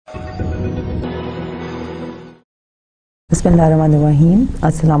Bismillahirrahmanirrahim.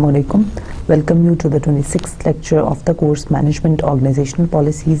 Assalamu alaikum. Welcome you to the 26th lecture of the course Management, Organizational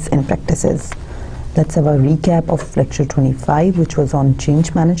Policies and Practices. Let's have a recap of lecture 25, which was on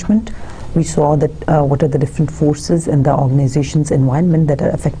change management. We saw that what are the different forces in the organization's environment that are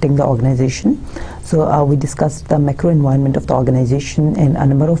affecting the organization. So we discussed the macro environment of the organization, and a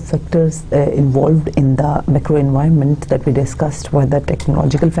number of factors involved in the macro environment that we discussed were the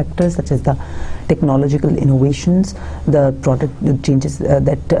technological factors, such as the technological innovations, the product changes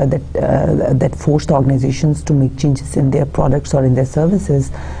that forced organizations to make changes in their products or in their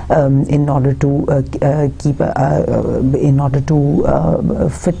services in order to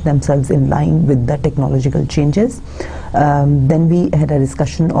fit themselves in line with the technological changes. Then we had a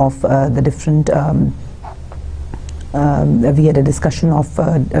discussion of the different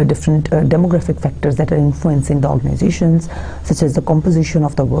different demographic factors that are influencing the organizations, such as the composition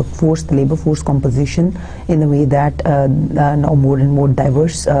of the workforce, the labor force composition, in a way that now more and more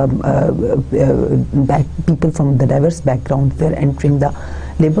diverse people from the diverse backgrounds, they're entering the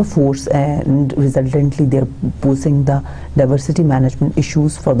labor force, and resultantly they're posing the diversity management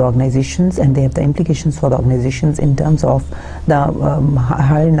issues for the organizations, and they have the implications for the organizations in terms of the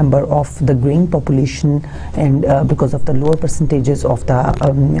higher number of the graying population, and because of the lower percentages of the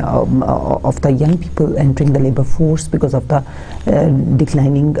young people entering the labor force because of the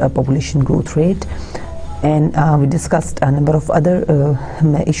declining population growth rate. And we discussed a number of other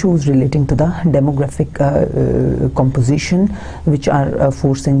issues relating to the demographic composition, which are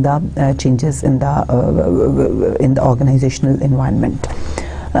forcing the changes in the organizational environment.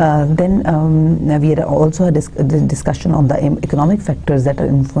 Then we had also a discussion on the economic factors that are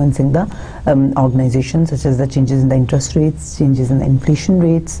influencing the organization, such as the changes in the interest rates, changes in the inflation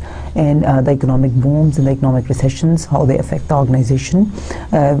rates, and the economic booms and the economic recessions, how they affect the organization.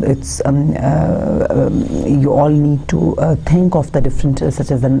 You all need to think of the different,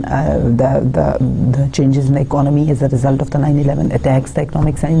 such as the changes in the economy as a result of the 9/11 attacks, the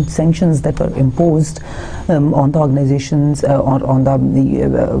economic sanctions that were imposed on the organizations or on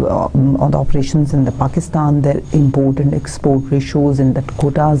the operations in the Pakistan, their import and export ratios and the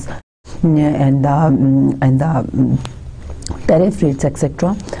quotas and the tariff rates,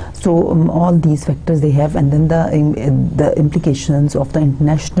 etc. So all these factors they have, and then the implications of the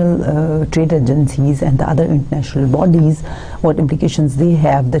international trade agencies and the other international bodies, what implications they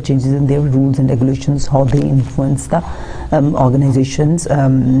have, the changes in their rules and regulations, how they influence the organizations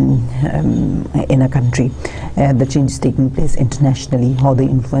in a country, the changes taking place internationally, how they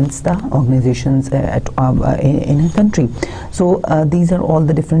influence the organizations in a country. So these are all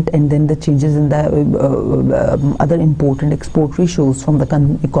the different, and then the changes in the other import and export ratios from the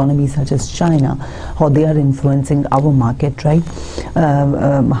economy, such as China, how they are influencing our market, right?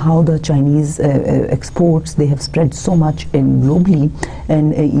 How the Chinese exports, they have spread so much globally,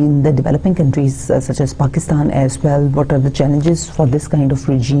 and in the developing countries such as Pakistan as well. What are the challenges for this kind of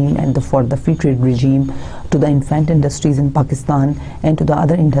regime and for the free trade regime to the infant industries in Pakistan and to the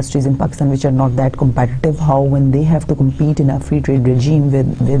other industries in Pakistan which are not that competitive? How, when they have to compete in a free trade regime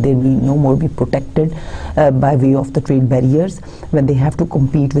where they will no more be protected by way of the trade barriers, when they have to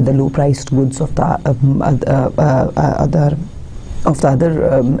compete with the low-priced goods of the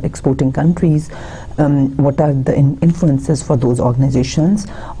other exporting countries, what are the influences for those organizations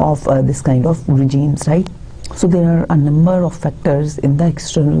of this kind of regimes, right? So there are a number of factors in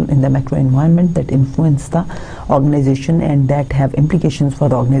the macro environment that influence the organization and that have implications for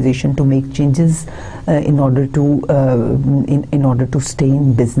the organization to make changes in order to stay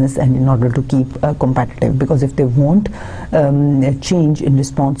in business and in order to keep competitive. Because if they won't change in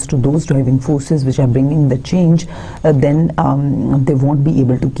response to those driving forces which are bringing the change, then they won't be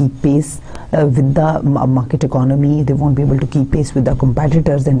able to keep pace with the market economy. They won't be able to keep pace with the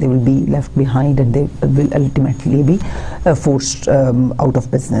competitors, and they will be left behind, and they will ultimately be forced out of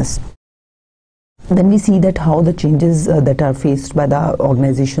business. Then we see that how the changes that are faced by the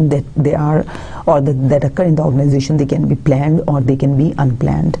organization, that occur in the organization, they can be planned or they can be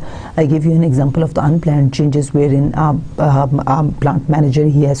unplanned. I give you an example of the unplanned changes, wherein a plant manager,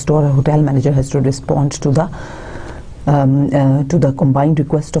 or a hotel manager has to respond to the combined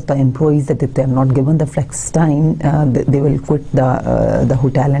request of the employees that if they are not given the flex time, they will quit the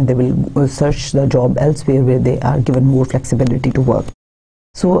hotel and they will search the job elsewhere where they are given more flexibility to work.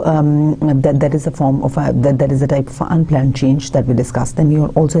 So that is a form of that is a type of unplanned change that we discussed. Then we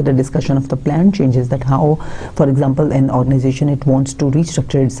also had a discussion of the planned changes, that how, for example, an organization, it wants to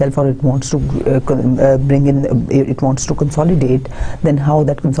restructure itself, or it wants to it wants to consolidate. Then how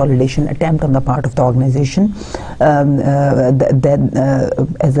that consolidation attempt on the part of the organization, as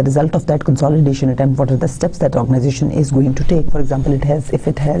a result of that consolidation attempt, what are the steps that organization is going to take? For example, if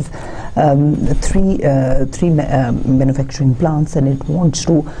it has three manufacturing plants, and it wants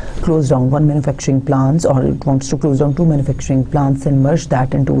to close down one manufacturing plants, or it wants to close down two manufacturing plants and merge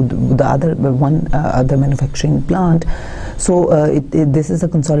that into the other other manufacturing plant. So this is a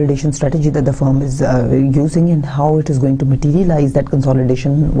consolidation strategy that the firm is using, and how it is going to materialize that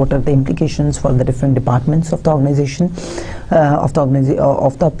consolidation. What are the implications for the different departments of the organization, of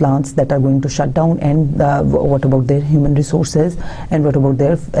the plants that are going to shut down, and what about their human resources, and what about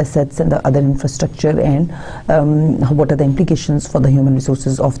their assets and the other infrastructure, and what are the implications for the human resources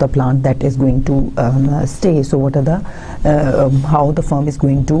of the plant that is going to stay. So what are the how the firm is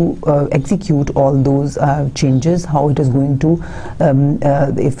going to execute all those changes, how it is going to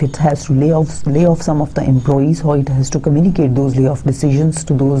if it has to lay off some of the employees, how it has to communicate those layoff decisions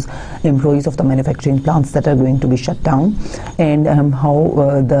to those employees of the manufacturing plants that are going to be shut down, and how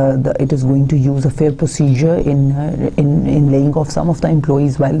it is going to use a fair procedure in laying off some of the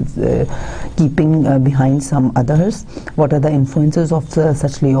employees while keeping behind some others. What are the influences of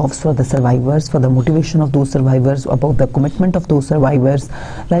such layoffs for the survivors, for the motivation of those survivors, about the commitment of those survivors,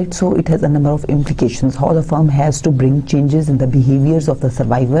 right? So it has a number of implications, how the firm has to bring changes in the behaviors of the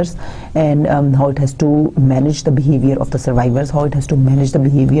survivors, and how it has to manage the behavior of the survivors, how it has to manage the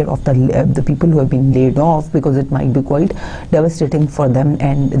behavior of the people who have been laid off, because it might be quite devastating for them,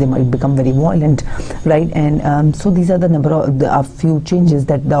 and they might become very violent, right? And so these are the number of a few changes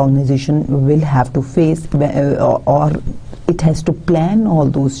that the organization will have to face, or it has to plan all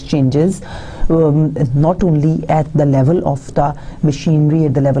those changes, not only at the level of the machinery,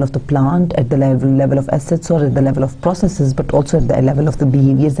 at the level of the plant, at the level of assets, or at the level of processes, but also at the level of the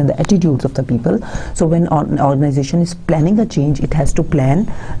behaviors and the attitudes of the people. So when an organization is planning a change, it has to plan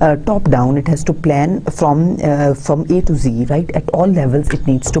top down. It has to plan from A to Z, right? At all levels, it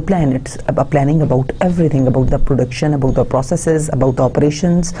needs to plan. It's planning about everything, about the production, about the processes, about the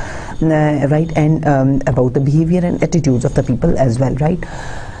operations, right? And about the behavior and attitudes of the people as well, right?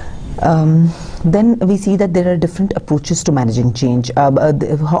 Then we see that there are different approaches to managing change,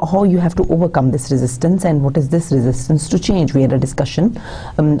 how you have to overcome this resistance, and what is this resistance to change. We had a discussion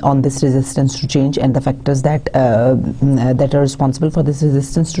on this resistance to change and the factors that that are responsible for this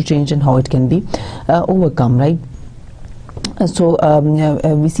resistance to change, and how it can be overcome, right? So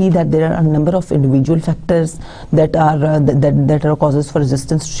we see that there are a number of individual factors that are that are causes for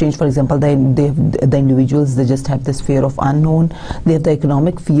resistance to change. For example, the individuals, they just have this fear of unknown. They have the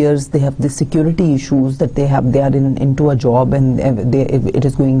economic fears. They have the security issues that they have. They are into a job, and it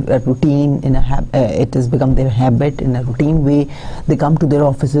is going a routine it has become their habit in a routine way. They come to their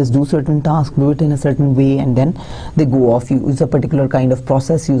offices, do certain tasks, do it in a certain way, and then they go off. Use a particular kind of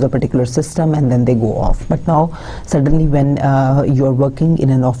process, use a particular system, and then they go off. But now suddenly, when you are working in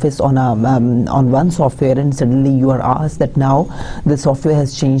an office on one software, and suddenly you are asked that now the software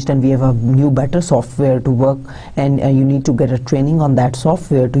has changed and we have a new better software to work, and you need to get a training on that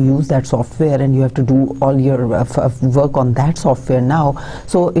software to use that software, and you have to do all your work on that software now.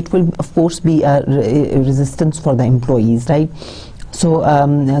 So it will of course be a resistance for the employees, right? So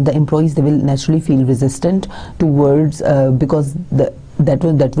the employees, they will naturally feel resistant towards because that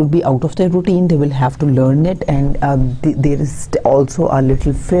will be out of their routine. They will have to learn it, and there is also a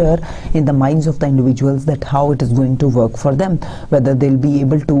little fear in the minds of the individuals that how it is going to work for them, whether they'll be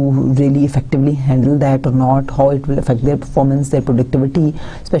able to really effectively handle that or not, how it will affect their performance, their productivity,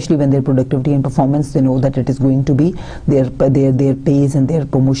 especially when their productivity and performance, they know that it is going to be their pays and their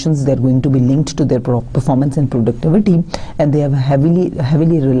promotions, they're going to be linked to their performance and productivity, and they are heavily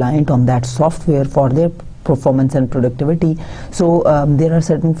reliant on that software for their performance and productivity. So there are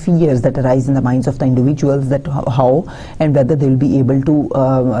certain fears that arise in the minds of the individuals, that how and whether they will be able to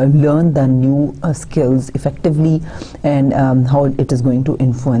learn the new skills effectively, and how it is going to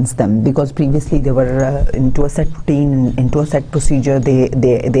influence them, because previously they were into a set routine, into a set procedure.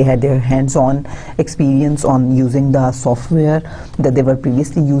 They had their hands-on experience on using the software that they were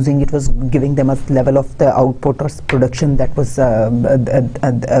previously using. It was giving them a level of the output or production that was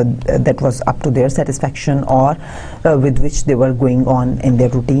up to their satisfaction, or with which they were going on in their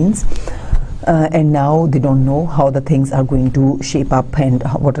routines. and now they don't know how the things are going to shape up and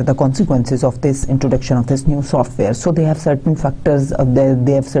what are the consequences of this introduction of this new software. So they have certain factors,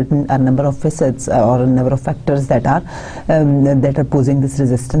 they have certain a number of facets or a number of factors that are posing this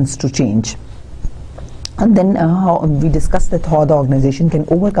resistance to change. And then how we discussed that how the organization can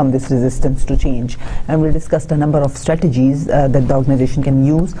overcome this resistance to change, and we discussed a number of strategies that the organization can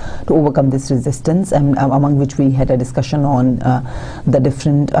use to overcome this resistance, and among which we had a discussion on the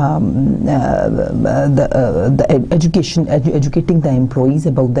different educating the employees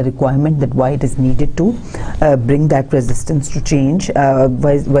about the requirement, that why it is needed to bring that resistance to change,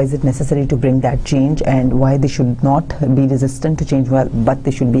 why is it necessary to bring that change, and why they should not be resistant to change, but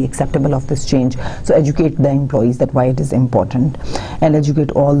they should be acceptable of this change. So educate the employees that why it is important, and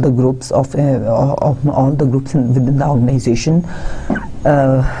educate all the groups within the organization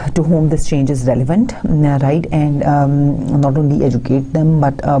to whom this change is relevant, right? And not only educate them,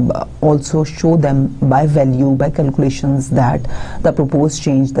 but also show them by value, by calculations, that the proposed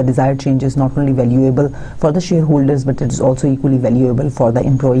change, the desired change, is not only valuable for the shareholders, but it is also equally valuable for the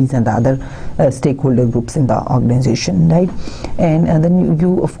employees and the other stakeholder groups in the organization, right? And then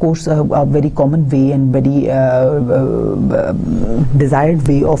you of course, a very common way and very desired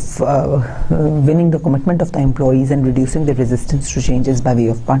way of winning the commitment of the employees and reducing the resistance to change is by way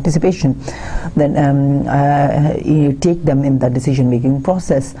of participation. Then you take them in the decision making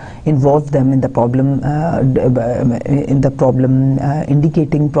process, involve them in the problem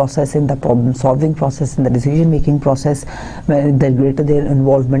indicating process, in the problem solving process, in the decision making process. The greater their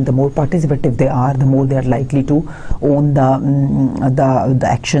involvement, the more participative they are, the more they are likely to own the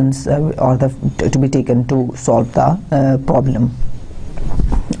actions or to be taken to solve the problem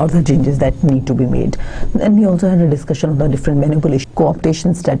or the changes that need to be made. And we also had a discussion of the different manipulation,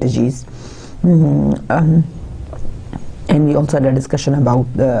 co-optation strategies. And we also had a discussion about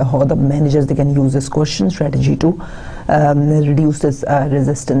how the managers, they can use this coercion strategy to reduce this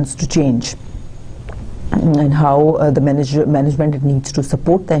resistance to change, and how the management needs to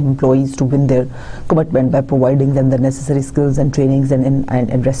support the employees to win their commitment by providing them the necessary skills and trainings, and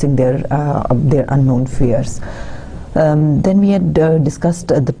addressing their unknown fears. Then we had discussed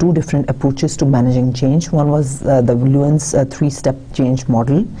the two different approaches to managing change. One was the Bluen's three-step change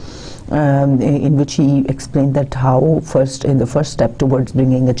model, in which he explained that how in the first step towards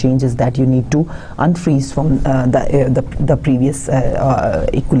bringing a change is that you need to unfreeze from the previous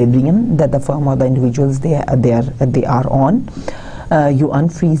equilibrium that the firm or the individuals they are on. You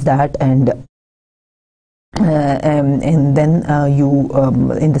unfreeze that, and then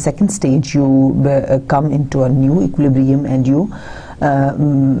in the second stage you come into a new equilibrium, and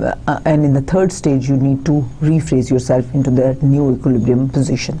and in the third stage you need to rephrase yourself into that new equilibrium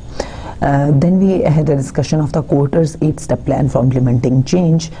position. Then we had a discussion of the Porter's 8-step plan for implementing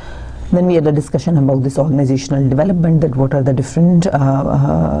change. Then we had a discussion about this organizational development, that what are the different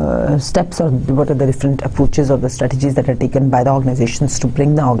steps, or what are the different approaches or the strategies that are taken by the organizations to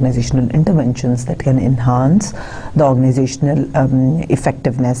bring the organizational interventions that can enhance the organizational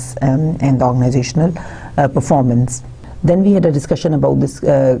effectiveness and the organizational performance. Then we had a discussion about this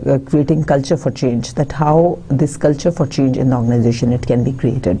creating culture for change, that how this culture for change in the organization, it can be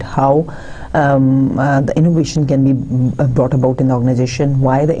created, how the innovation can be brought about in the organization,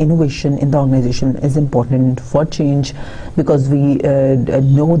 why the innovation in the organization is important for change, because we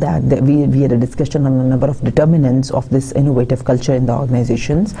know that we had a discussion on a number of determinants of this innovative culture in the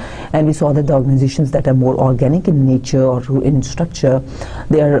organizations, and we saw that the organizations that are more organic in nature or in structure,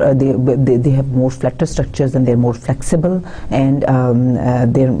 they have more flatter structures, and they're more flexible, and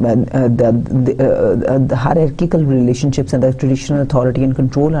the hierarchical relationships and the traditional authority and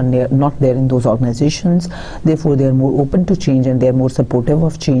control are not there in those organizations. Therefore, they are more open to change, and they are more supportive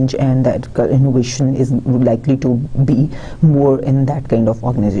of change, and that innovation is likely to be more in that kind of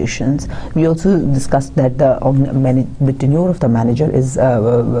organizations. We also discussed that the tenure of the manager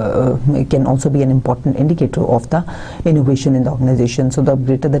can also be an important indicator of the innovation in the organization. So the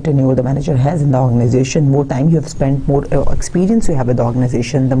greater the tenure the manager has in the organization, more time you have spent, more experience you have with the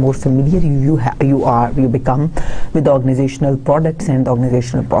organization, the more familiar you become with the organizational products and the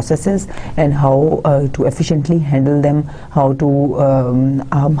organizational processes, and how to efficiently handle them, how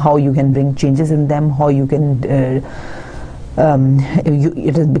you can bring changes in them, how you can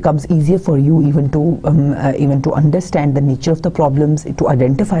it becomes easier for you even to understand the nature of the problems, to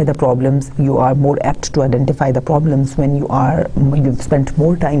identify the problems. You are more apt to identify the problems when you've spent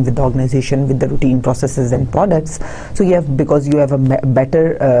more time with the organization, with the routine processes and products. So because you have a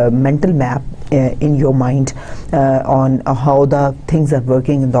better mental map in your mind on how the things are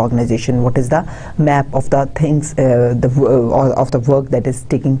working in the organization, what is the map of the things, of the work that is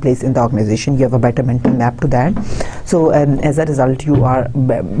taking place in the organization. You have a better mental map to that. So as a result, you are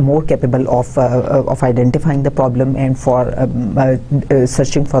more capable of identifying the problem and for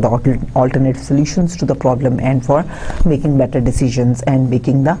searching for the alternative solutions to the problem, and for making better decisions and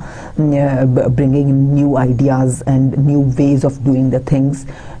making the bringing in new ideas and new ways of doing the things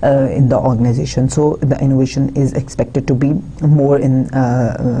in the organization. So the innovation is expected to be more in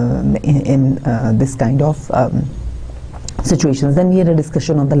this kind of situations. Then we had a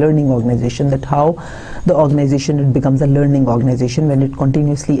discussion on the learning organization, that how the organization, it becomes a learning organization when it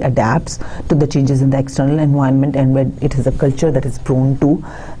continuously adapts to the changes in the external environment, and when it is a culture that is prone to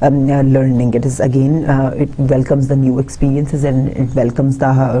learning. It is again, it welcomes the new experiences, and it welcomes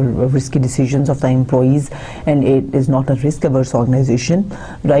the risky decisions of the employees, and it is not a risk averse organization,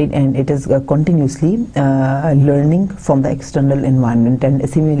 right? And it is continuously learning from the external environment and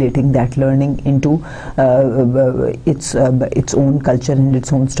assimilating that learning into its own culture and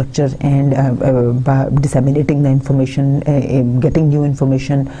its own structure, and by disseminating the information, getting new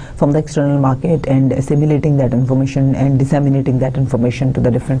information from the external market, and assimilating that information and disseminating that information to the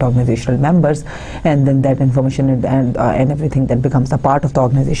different organizational members, and then that information and everything that becomes a part of the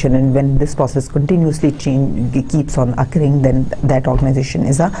organization. And when this process continuously keeps on occurring, then that organization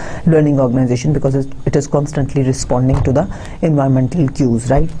is a learning organization, because it is constantly responding to the environmental cues,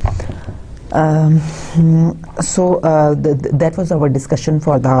 right? That was our discussion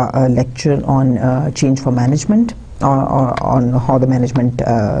for the lecture on change for management, or on how the management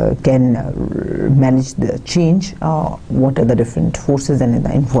can manage the change, what are the different forces and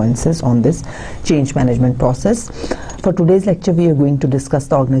the influences on this change management process. For today's lecture, we are going to discuss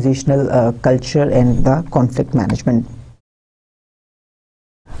the organizational culture and the conflict management.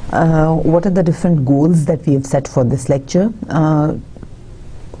 What are the different goals that we have set for this lecture?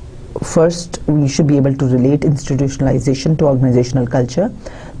 First, we should be able to relate institutionalization to organizational culture,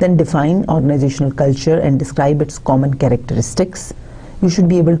 then define organizational culture and describe its common characteristics. You should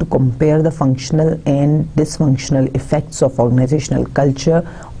be able to compare the functional and dysfunctional effects of organizational culture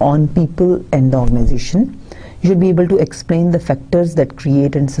on people and the organization. You should be able to explain the factors that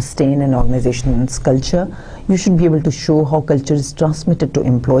create and sustain an organization's culture. You should be able to show how culture is transmitted to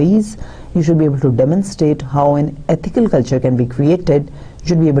employees. You should be able to demonstrate how an ethical culture can be created. You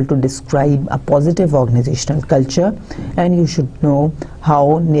should be able to describe a positive organizational culture, and you should know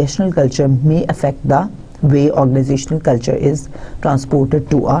how national culture may affect the way organizational culture is transported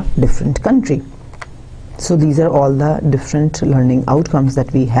to a different country. So these are all the different learning outcomes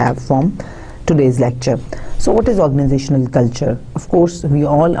that we have from today's lecture. So what is organizational culture? Of course, we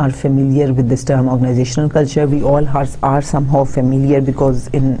all are familiar with this term organizational culture. We all are somehow familiar, because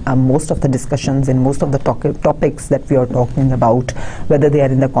in most of the discussions, in most of the topics that we are talking about, whether they are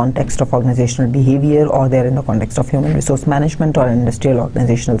in the context of organizational behavior, or they are in the context of human resource management, or industrial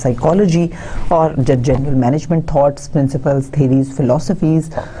organizational psychology, or general management thoughts, principles, theories, philosophies,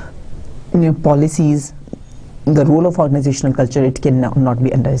 policies, the role of organizational culture, it can not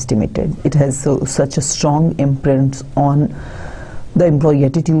be underestimated. It has such a strong imprint on the employee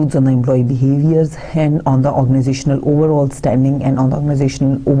attitudes, on the employee behaviors, and on the organizational overall standing, and on the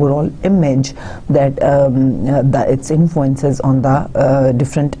organizational overall image, that its influences on the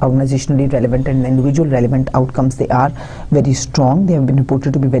different organizationally relevant and individual relevant outcomes, they are very strong. They have been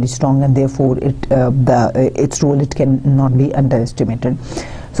reported to be very strong, and therefore its role, it cannot be underestimated.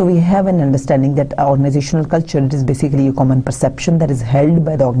 So we have an understanding that organizational culture, it is basically a common perception that is held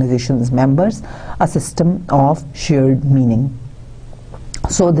by the organization's members, a system of shared meaning.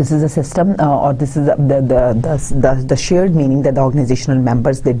 So this is a system, or this is the shared meaning that the organizational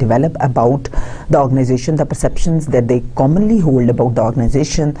members, they develop about the organization, the perceptions that they commonly hold about the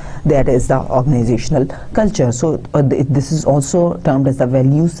organization, that is the organizational culture. So this is also termed as the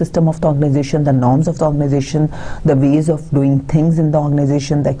value system of the organization, the norms of the organization, the ways of doing things in the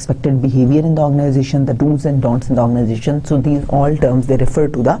organization, the expected behavior in the organization, the do's and don'ts in the organization. So these all terms, they refer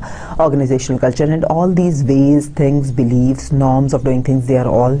to the organizational culture, and all these ways, things, beliefs, norms of doing things, they are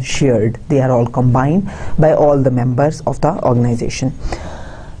all shared, they are all combined by all the members of the organization.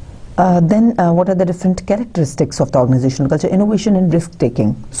 Then what are the different characteristics of the organizational culture? Innovation and risk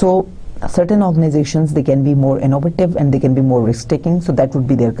taking. So certain organizations, they can be more innovative and they can be more risk taking, so that would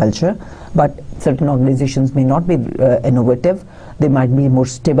be their culture. But Certain organizations may not be innovative. They might be more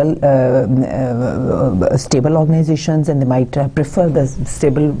stable organizations, and they might prefer the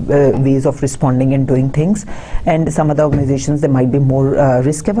stable ways of responding and doing things. And some other organizations, they might be more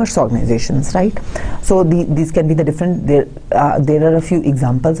risk-averse organizations, right? So these can be the different. There are a few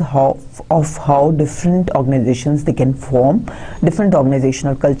examples of how different organizations they can form different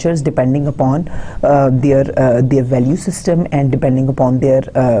organizational cultures depending upon their value system and depending upon their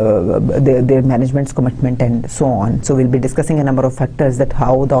management's commitment and so on. So we'll be discussing a number of factors that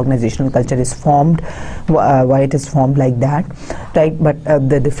how the organizational culture is formed, why it is formed like that, right? But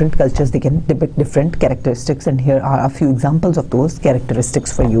the different cultures, they can depict different characteristics, and here are a few examples of those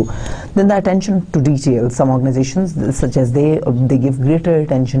characteristics for you. Then the attention to detail. Some organizations, such as they give greater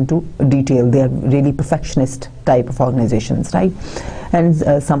attention to detail. They are really perfectionist type of organizations, right? And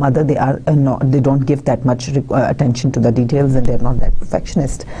some other, they don't give that much attention to the details, and they're not that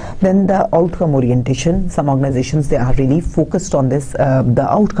perfectionist. Then the outcome orientation. Some organizations, they are really focused on this, the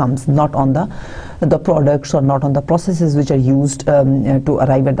outcomes, not on the products or not on the processes which are used to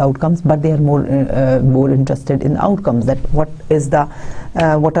arrive at the outcomes, but they are more interested in outcomes. That what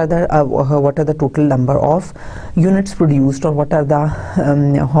are the total number of units produced, or what are the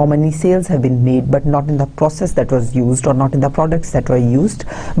how many sales have been made, but not in the process that was used, or not in the products that were used,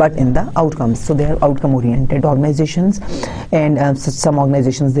 but in the outcomes. So they are outcome oriented organizations. And some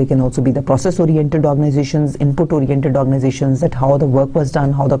organizations, they can also be the process oriented organizations, input oriented organizations, that how the work was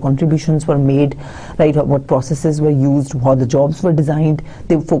done, how the contributions were made, right, what processes were used, how the jobs were designed.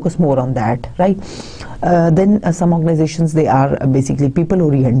 They focus more on that, right? Then some organizations, they are basically people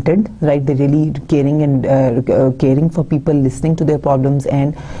oriented, right? They're really caring for people, listening to their problems,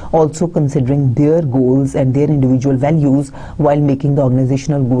 and also considering their goals and their individual values while making the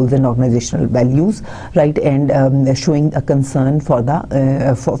organizational goals and organizational values, right? And showing a concern for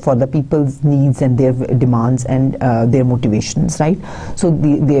the people's needs and their demands and their motivations, right? So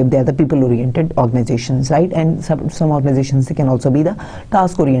they are the people oriented organizations, right? And some organizations, they can also be the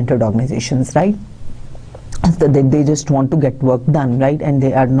task oriented organizations, right? They just want to get work done, right? And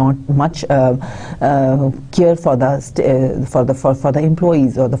they are not much care for the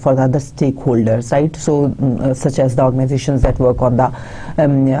employees or for the other stakeholders, right? So such as the organizations that work on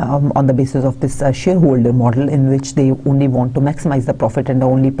the basis of this shareholder model, in which they only want to maximize the profit, and the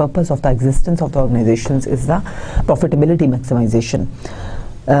only purpose of the existence of the organizations is the profitability maximization.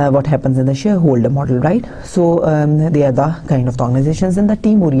 What happens in the shareholder model, right? So they are the kind of the organizations. In the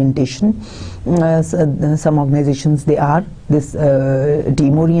team orientation, some organizations, they are this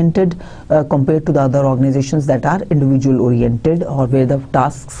team oriented compared to the other organizations that are individual oriented, or where the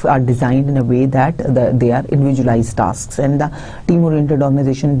tasks are designed in a way that they are individualized tasks. And the team oriented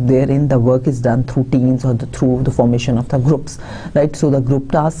organization, therein the work is done through teams or through the formation of the groups, right? So the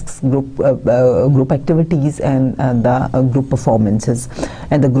group tasks, group activities, and the group performances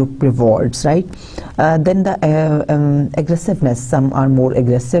and the group rewards, right? Then the aggressiveness. Some are more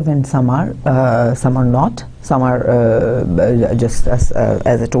aggressive and some are not. Some are just as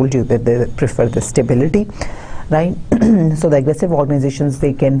I told you, that they prefer the stability, right? So the aggressive organizations,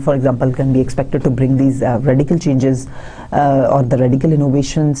 they can, for example, can be expected to bring these radical changes or the radical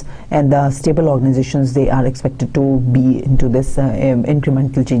innovations, and the stable organizations, they are expected to be into this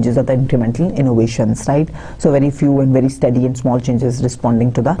incremental changes or the incremental innovations, right? So very few and very steady and small changes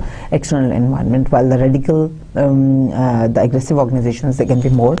responding to the external environment, while the the aggressive organizations, they can be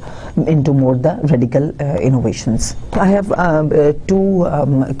more into the radical innovations. I have two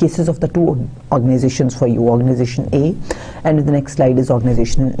cases of the two organizations for you, organization A, and the next slide is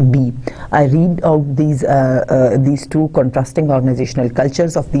organization B. I read out these two contrasting organizational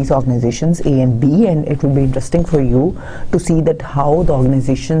cultures of these organizations A and B, and it will be interesting for you to see that how the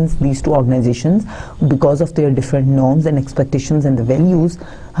organizations, these two organizations, because of their different norms and expectations and the values,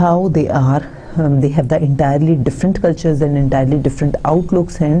 how they are they have the entirely different cultures and entirely different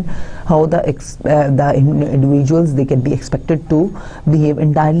outlooks, and how the individuals, they can be expected to behave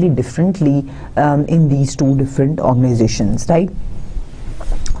entirely differently in these two different organizations, right?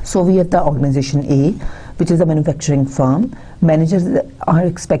 So we have the organization A, which is a manufacturing firm. Managers are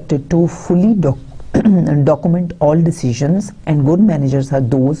expected to fully document all decisions, and good managers are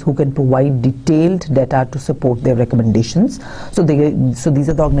those who can provide detailed data to support their recommendations. So these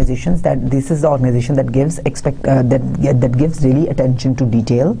are the organizations this is the organization that gives that gives really attention to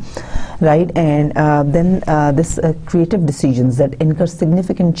detail, right? And then this creative decisions that incur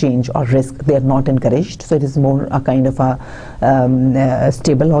significant change or risk, they are not encouraged. So it is more a kind of a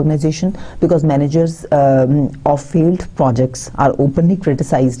stable organization, because managers of failed projects are openly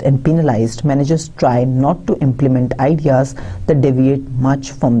criticized and penalized. Managers try try not to implement ideas that deviate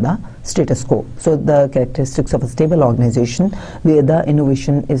much from the status quo. So the characteristics of a stable organization where the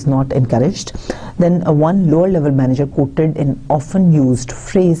innovation is not encouraged. Then one lower level manager quoted an often used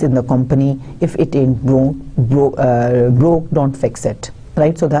phrase in the company: if it ain't broke, don't fix it.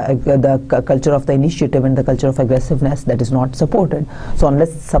 Right, so the culture of the initiative and the culture of aggressiveness, that is not supported. So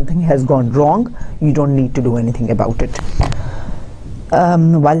unless something has gone wrong, you don't need to do anything about it.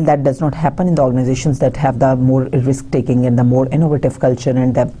 While that does not happen in the organizations that have the more risk-taking and the more innovative culture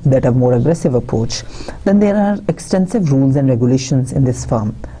and that have more aggressive approach, then there are extensive rules and regulations in this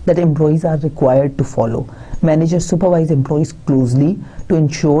firm that employees are required to follow. Managers supervise employees closely to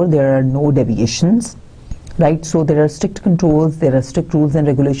ensure there are no deviations. Right, so there are strict controls, there are strict rules and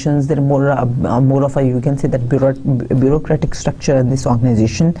regulations, there are more of a, you can say, that bureaucratic structure in this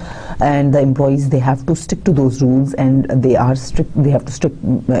organization, and the employees, they have to stick to those rules, and they have to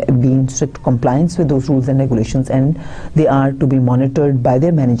be in strict compliance with those rules and regulations, and they are to be monitored by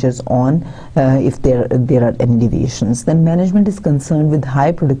their managers on if there are any deviations. Then management is concerned with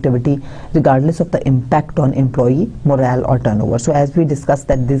high productivity regardless of the impact on employee morale or turnover. So as we discussed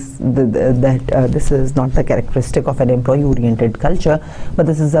that this is not the characteristic of an employee-oriented culture, but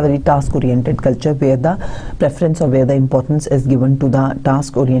this is a very task-oriented culture where the preference or where the importance is given to the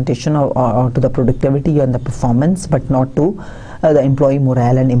task orientation or to the productivity and the performance, but not to the employee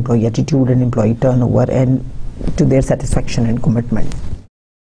morale and employee attitude and employee turnover and to their satisfaction and commitment.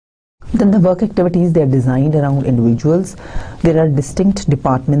 Then the work activities, they are designed around individuals. There are distinct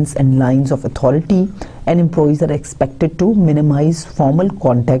departments and lines of authority, and employees are expected to minimize formal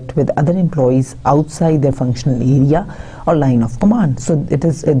contact with other employees outside their functional area or line of command. So it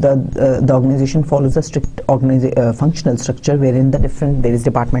is the organization follows a strict functional structure wherein there is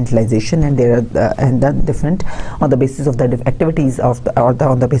departmentalization, and there are the different, on the basis of the activities of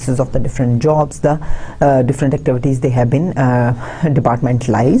on the basis of the different jobs, the different activities, they have been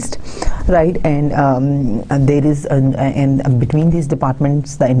departmentalized, right? And there is and between these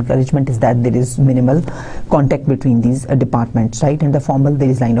departments, the encouragement is that there is minimal contact between these departments, right? And the formal, there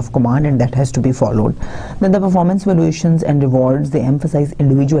is line of command, and that has to be followed. Then the performance valuations and rewards, they emphasize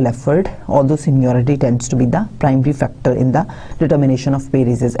individual effort, although seniority tends to be the primary factor in the determination of pay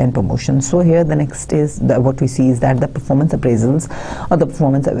raises and promotions. So here the next is what we see is that the performance appraisals or the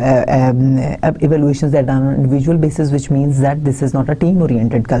performance evaluations that are done on an individual basis, which means that this is not a team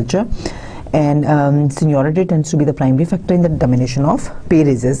oriented culture, and seniority tends to be the primary factor in the determination of pay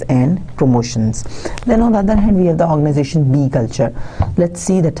raises and promotions. Then on the other hand, we have the organization B culture. Let's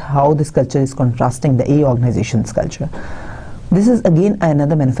see that how this culture is contrasting the A organization's culture. This is again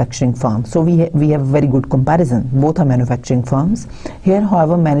another manufacturing firm, so we have a very good comparison. Both are manufacturing firms. Here,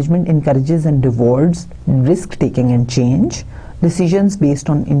 however, management encourages and rewards risk taking and change. Decisions based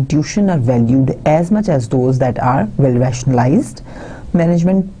on intuition are valued as much as those that are well rationalized.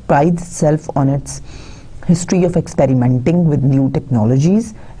 Management prides itself on its history of experimenting with new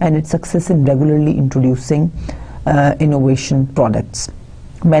technologies and its success in regularly introducing innovation products.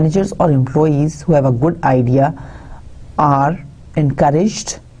 Managers or employees who have a good idea are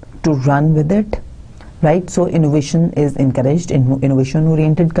encouraged to run with it, right? So innovation is encouraged in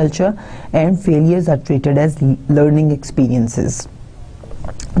innovation-oriented culture, and failures are treated as learning experiences.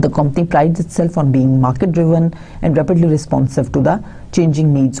 The company prides itself on being market-driven and rapidly responsive to the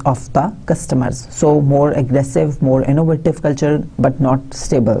changing needs of the customers. So more aggressive, more innovative culture, but not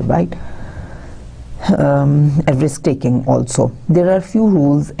stable, right? Risk-taking also. There are few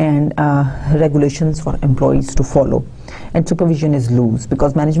rules and regulations for employees to follow, and supervision is loose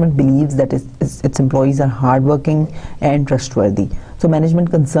because management believes that its employees are hardworking and trustworthy. So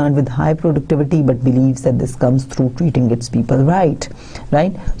management concerned with high productivity but believes that this comes through treating its people right?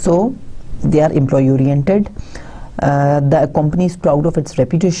 So they are employee oriented. The company is proud of its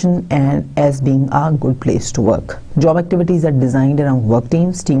reputation and as being a good place to work. Job activities are designed around work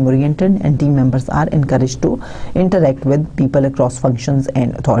teams, team oriented, and team members are encouraged to interact with people across functions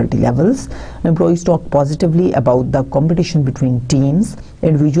and authority levels. Employees talk positively about the competition between teams.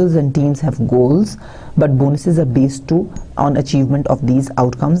 Individuals and teams have goals, but bonuses are based on achievement of these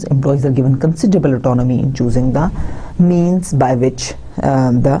outcomes. Employees are given considerable autonomy in choosing the means by which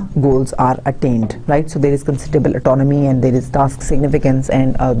the goals are attained, right? So there is considerable autonomy and there is task significance,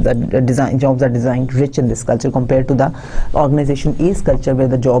 and the jobs are designed rich in this culture compared to the organization A's culture where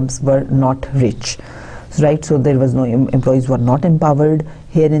the jobs were not rich, right? So there was no employees were not empowered.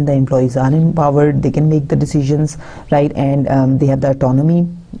 Herein the employees are empowered, they can make the decisions, right? And they have the autonomy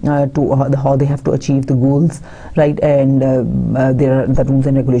to how they have to achieve the goals, right? And the rules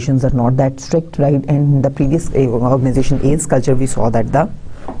and regulations are not that strict, right? And the previous organization A's culture, we saw that the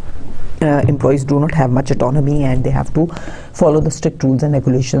employees do not have much autonomy, and they have to follow the strict rules and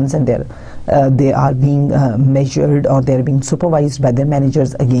regulations, and they are being measured, or they are being supervised by their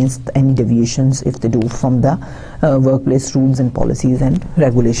managers against any deviations if they do from the workplace rules and policies and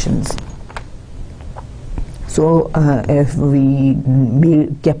regulations. So if we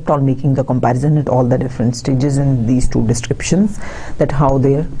kept on making the comparison at all the different stages in these two descriptions, that how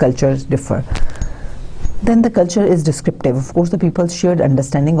their cultures differ. Then the culture is descriptive. Of course, the people's shared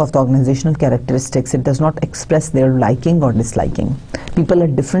understanding of the organizational characteristics. It does not express their liking or disliking. People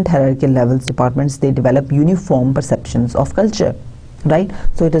at different hierarchical levels, departments, they develop uniform perceptions of culture. Right?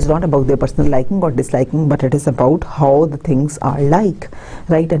 So it is not about their personal liking or disliking, but it is about how the things are like,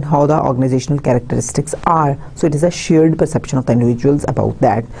 right? And how the organizational characteristics are. So it is a shared perception of the individuals about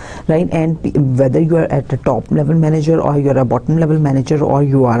that, right? And whether you are at a top level manager, or you are a bottom level manager, or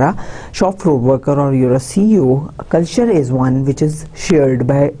you are a shop floor worker, or you are a CEO, culture is one which is shared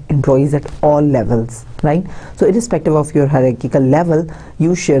by employees at all levels, right? So irrespective of your hierarchical level,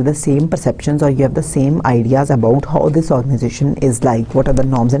 you share the same perceptions, or you have the same ideas about how this organization is like, what are the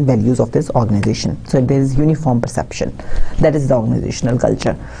norms and values of this organization. So there is uniform perception. That is the organizational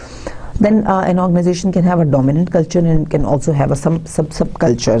culture. Then an organization can have a dominant culture and can also have some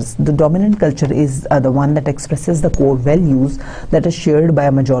subcultures. The dominant culture is the one that expresses the core values that are shared by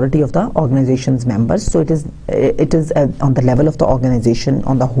a majority of the organization's members. So it is on the level of the organization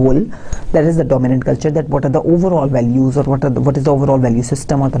on the whole. That is the dominant culture. That what are the overall values, or what is the overall value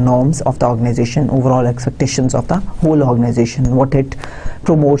system, or the norms of the organization, overall expectations of the whole organization, what it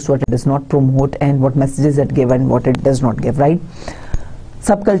promotes, what it does not promote, and what messages it gives and what it does not give, right?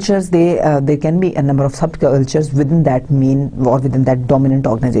 Subcultures, there can be a number of subcultures within that main or within that dominant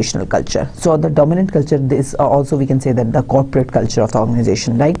organizational culture. So the dominant culture, this also we can say that the corporate culture of the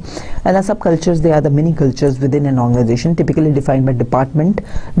organization, right? And the subcultures, they are the mini cultures within an organization, typically defined by department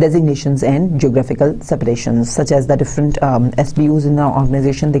designations and geographical separations, such as the different SBUs in our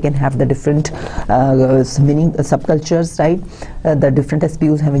organization. They can have the different mini subcultures, right? The different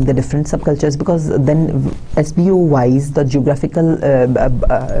SBUs having the different subcultures, because then SBU wise, the geographical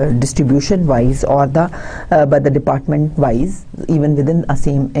distribution wise, or but the department wise, even within a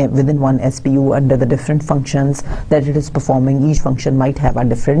same within one SBU, under the different functions that it is performing, each function might have a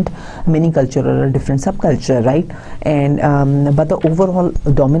different mini culture or a different subculture, right? And but the overall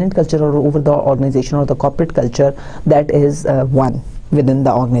dominant culture, or over the organization or the corporate culture, that is one within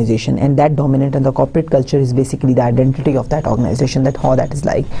the organization, and that dominant and the corporate culture is basically the identity of that organization, that how that is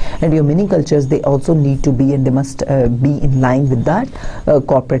like. And your mini cultures, they also need to be, and they must be in line with that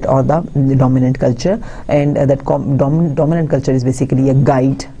corporate or the dominant culture. And that dominant culture is basically a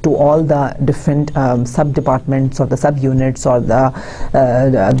guide to all the different sub-departments or the sub-units or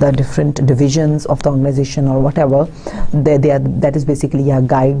the different divisions of the organization or whatever. That is basically a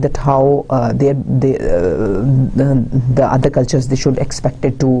guide that how the other cultures, they should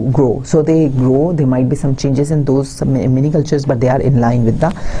expected to grow. So they grow, there might be some changes in those mini cultures, but they are in line with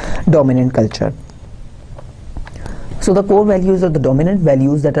the dominant culture. So the core values, or the dominant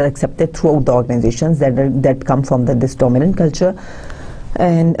values that are accepted throughout the organizations, that come from this dominant culture.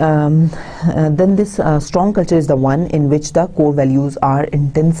 And then this strong culture is the one in which the core values are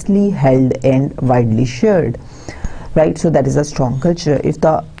intensely held and widely shared. Right, so that is a strong culture. If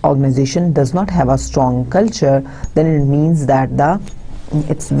the organization does not have a strong culture, then it means that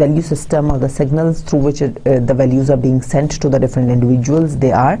its value system, or the signals through which the values are being sent to the different individuals,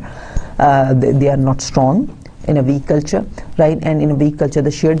 they are not strong. In a weak culture, right? And in a weak culture,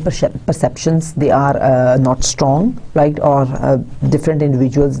 the shared perceptions, they are not strong, right? Or different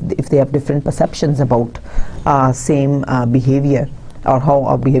individuals, if they have different perceptions about same behavior, or how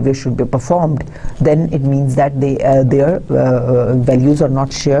our behavior should be performed, then it means that their values are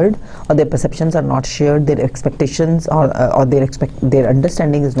not shared, or their perceptions are not shared, their expectations or their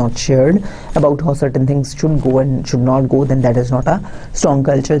understanding is not shared about how certain things should go and should not go. Then that is not a strong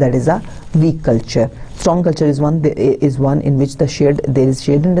culture, that is a weak culture. Strong culture is one in which there is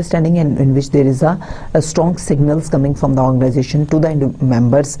shared understanding, and in which there is a strong signals coming from the organization to the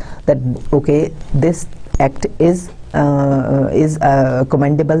members that okay, this act is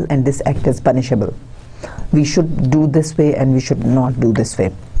commendable and this act is punishable. We should do this way and we should not do this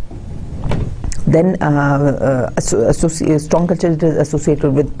way. Then strong culture is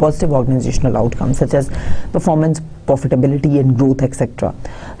associated with positive organizational outcomes such as performance, profitability and growth, etc.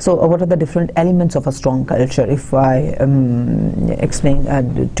 So what are the different elements of a strong culture? If I explain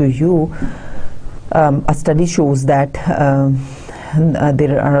to you, a study shows that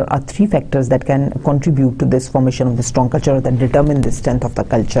there are 3 factors that can contribute to this formation of the strong culture, that determine the strength of the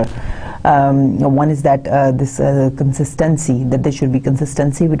culture. One is that this consistency, that there should be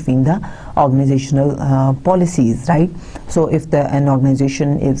consistency between the organizational policies, right? So if an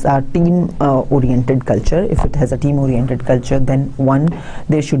organization is a team oriented culture, if it has a team oriented culture, then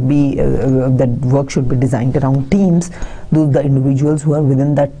there should be that work should be designed around teams. The individuals who are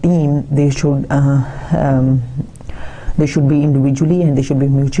within that team, they should be individually and they should be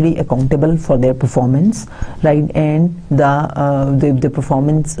mutually accountable for their performance, right? And the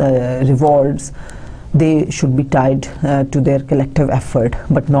performance rewards, they should be tied to their collective effort,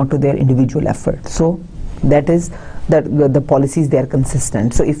 but not to their individual effort. So that is that the policies, they are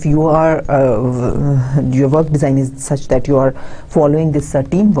consistent. So if you are your work design is such that you are following this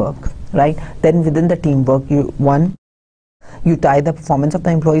teamwork, right? Then within the teamwork, you tie the performance of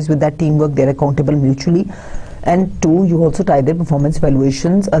the employees with that teamwork. They're accountable mutually. And two, you also tie their performance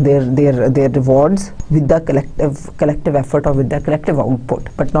evaluations, their rewards with the collective effort or with the collective output,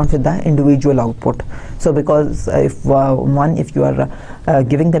 but not with the individual output. So because if you are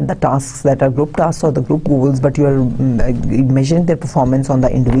giving them the tasks that are group tasks or the group goals, but you are measuring their performance on the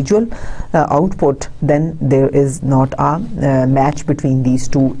individual output, then there is not a match between these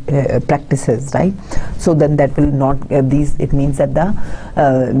two practices, right? So then that will not it means that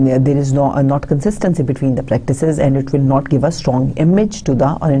there is not consistency between the practices, and it will not give a strong image to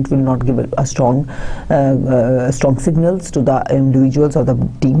or it will not give a strong signals to the individuals or the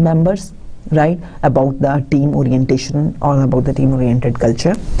team members, right, about the team orientation or about the team oriented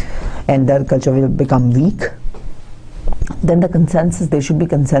culture, and the culture will become weak. Then the consensus, there should be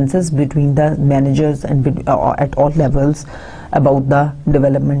consensus between the managers and at all levels about the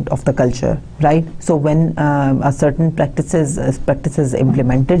development of the culture, right? So when a certain practices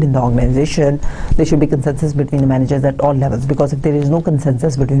implemented in the organization, there should be consensus between the managers at all levels, because if there is no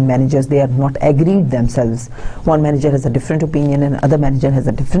consensus between managers, they are not agreed themselves. One manager has a different opinion and other manager has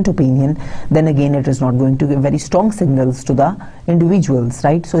a different opinion, then again it is not going to give very strong signals to the individuals,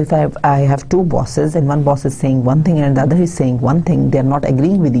 right? So if I have two bosses and one boss is saying one thing and the other is saying one thing, they are not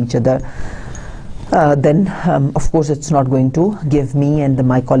agreeing with each other, then of course it's not going to give me and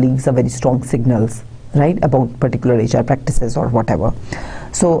my colleagues a very strong signals, right, about particular HR practices or whatever.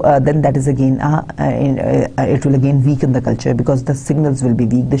 So then that is again it will again weaken the culture, because the signals will be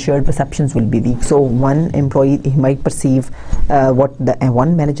weak, the shared perceptions will be weak. So one employee, he might perceive what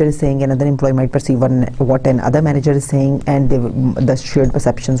one manager is saying, another employee might perceive what another manager is saying, and the shared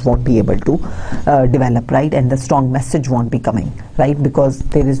perceptions won't be able to develop, right, and the strong message won't be coming, right, because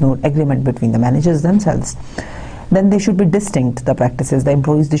there is no agreement between the managers themselves. Then they should be distinct, the practices. The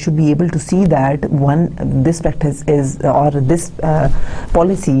employees, they should be able to see that this practice is, or this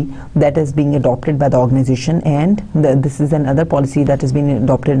policy that is being adopted by the organization, and this is another policy that is being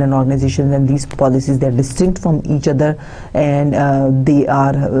adopted in an organization, and these policies, they are distinct from each other, and they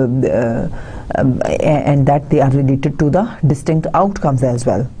are and that they are related to the distinct outcomes as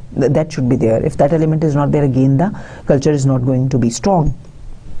well. That should be there. If that element is not there, again the culture is not going to be strong.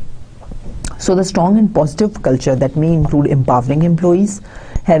 So the strong and positive culture, that may include empowering employees,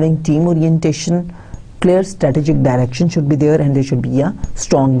 having team orientation, clear strategic direction should be there, and there should be a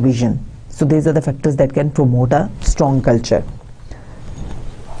strong vision. So these are the factors that can promote a strong culture.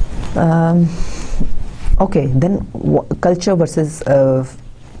 Okay, then culture versus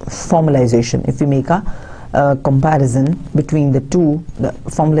formalization. If we make a comparison between the two, the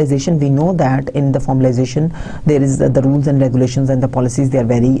formalization, we know that in the formalization there is the rules and regulations and the policies, they are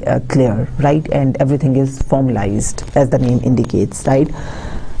very clear, right, and everything is formalized as the name indicates, right.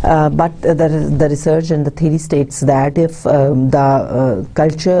 But the research and the theory states that if the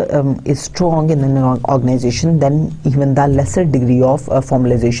culture is strong in an organization, then even the lesser degree of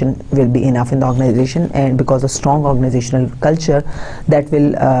formalization will be enough in the organization, and because a strong organizational culture, that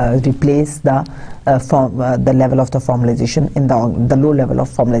will replace the level of the formalization in the low level of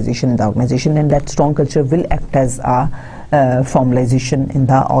formalization in the organization, and that strong culture will act as a formalization in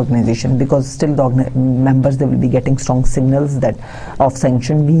the organization, because still the members, they will be getting strong signals that of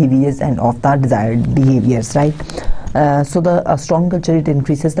sanctioned behaviors and of the desired behaviors, right. So the strong culture, it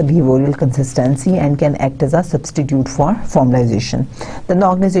increases the behavioral consistency and can act as a substitute for formalization. Then the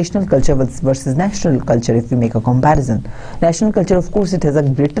organizational culture versus national culture, if we make a comparison. National culture, of course, it has a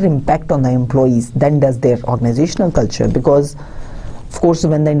greater impact on the employees than does their organizational culture, because of course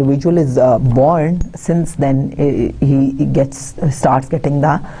when the individual is born, since then he starts getting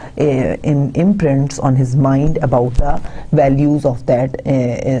the imprints on his mind about the values of that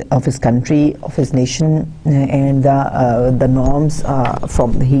of his country, of his nation, and the norms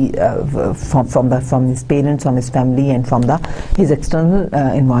from his parents, from his family, and from his external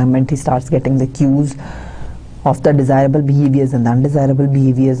environment. He starts getting the cues of the desirable behaviors and the undesirable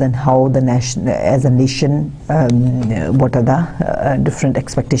behaviors, and how the nation, as a nation, what are the different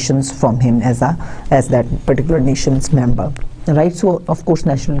expectations from him as that particular nation's member. Right, so of course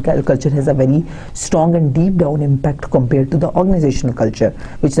national culture has a very strong and deep down impact compared to the organizational culture,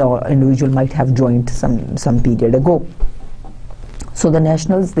 which the individual might have joined some period ago. So the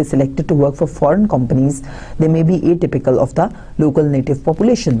nationals, they selected to work for foreign companies, they may be atypical of the local native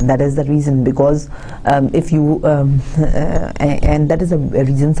population. That is the reason, because if you and that is a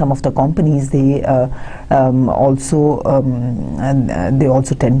reason some of the companies, they also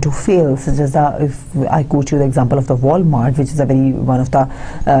tend to fail, such as if I quote you the example of the Walmart, which is one of the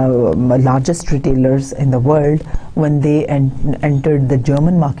largest retailers in the world. When they entered the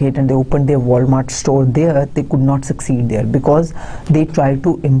German market and they opened their Walmart store there, they could not succeed there because they tried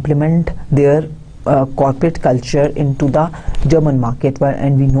to implement their corporate culture into the German market,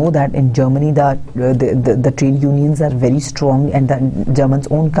 and we know that in Germany the trade unions are very strong, and the Germans'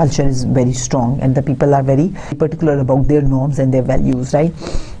 own culture is very strong, and the people are very particular about their norms and their values, right?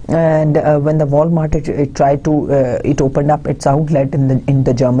 And when the Walmart it opened up its outlet in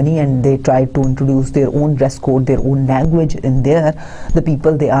the Germany, and they tried to introduce their own dress code, their own language in there. The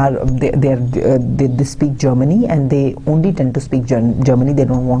people, they speak Germany, and they only tend to speak Germany. They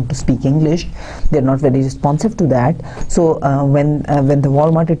don't want to speak English. They're not very responsive to that. So when the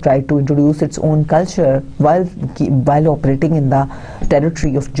Walmart tried to introduce its own culture while operating in the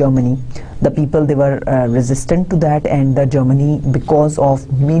territory of Germany, the people, they were resistant to that, and the Germany,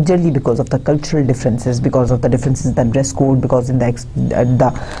 majorly because of the cultural differences, because of the differences in the dress code, because in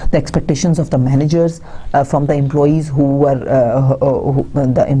the expectations of the managers from the employees who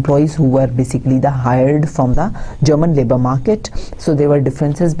were basically hired from the German labor market. So there were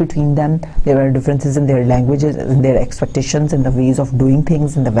differences between them. There were differences in their languages, in their expectations, in the ways of doing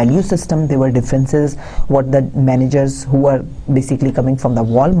things, in the value system. There were differences what the managers who were basically coming from the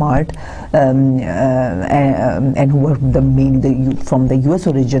Walmart and who were from the US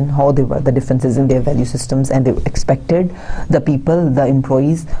origin, how they were, the differences in their value systems, and they expected the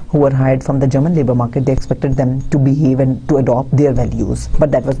employees who were hired from the German labor market, they expected them to behave and to adopt their values,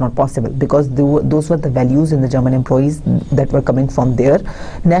 but that was not possible because those were the values in the German employees that were coming from their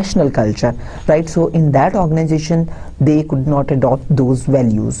national culture, right? So in that organization, they could not adopt those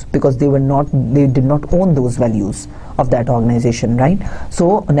values because they did not own those values of that organization, right?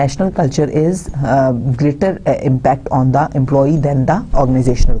 So national culture is greater impact on the employee than the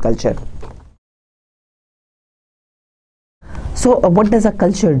organizational culture. So what does a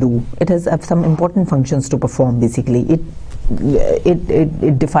culture do? It has some important functions to perform. Basically,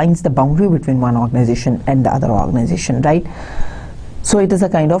 it defines the boundary between one organization and the other organization, right? So it is a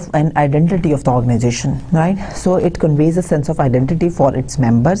kind of an identity of the organization, right? So it conveys a sense of identity for its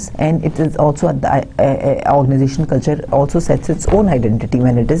members, and it is also the organizational culture also sets its own identity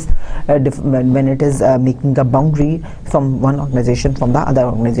when it is making a boundary from one organization from the other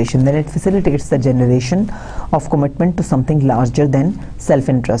organization. Then it facilitates the generation of commitment to something larger than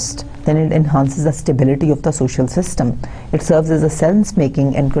self-interest. Then it enhances the stability of the social system. It serves as a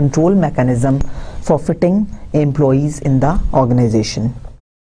sense-making and control mechanism for fitting employees in the organization.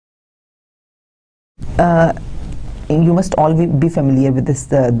 You must all be familiar with this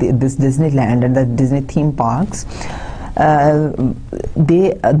Disneyland and the Disney theme parks.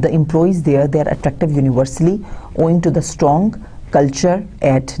 The employees there, they are attractive universally owing to the strong culture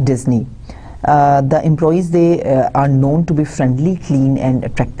at Disney. The employees, they are known to be friendly, clean and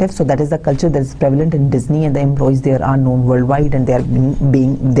attractive. So that is the culture that is prevalent in Disney, and the employees there are known worldwide, and they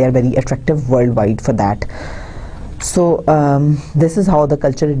are very attractive worldwide for that. So this is how the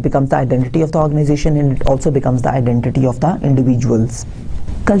culture, it becomes the identity of the organization, and it also becomes the identity of the individuals.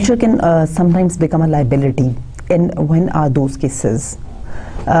 Culture can sometimes become a liability, and when are those cases?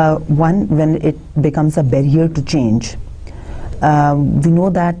 One, when it becomes a barrier to change. We know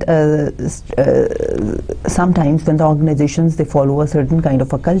that sometimes when the organizations, they follow a certain kind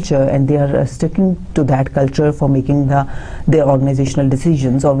of a culture and they are sticking to that culture for making their organizational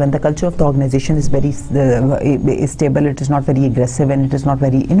decisions, or when the culture of the organization is very stable, it is not very aggressive and it is not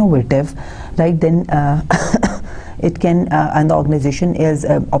very innovative, right? Then it can and the organization is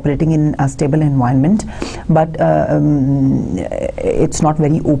operating in a stable environment, but it's not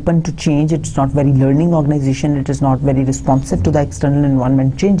very open to change, it's not very learning organization, it is not very responsive to the external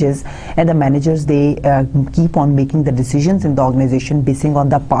environment changes, and the managers, they keep on making the decisions in the organization basing on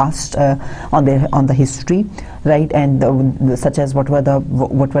the past, on the history, right? And such as what were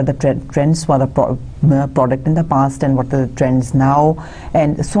the trends for the product in the past and what are the trends now,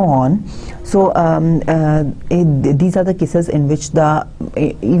 and so on. So these are the cases in which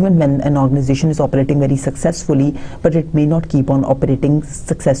even when an organization is operating very successfully, but it may not keep on operating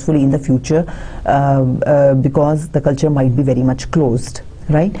successfully in the future because the culture might be very much closed,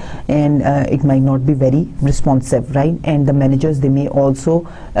 right? And it might not be very responsive, right? And the managers, they may also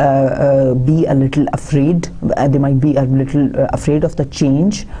be a little afraid. They might be a little afraid of the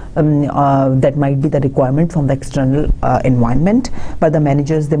change that might be the requirement from the external environment. But the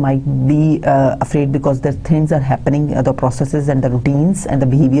managers, they might be afraid because the things are happening, the processes and the routines and the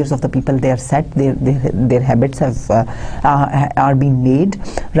behaviors of the people, they are set, their habits are being made,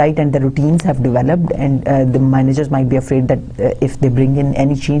 right? And the routines have developed, and the managers might be afraid that if they bring in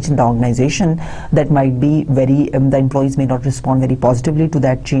any change in the organization, that might be the employees may not respond very positively to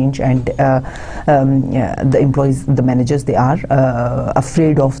that change, and the managers, they are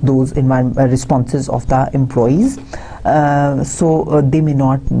afraid of those responses of the employees. So they may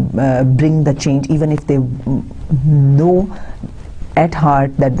not bring the change, even if they know at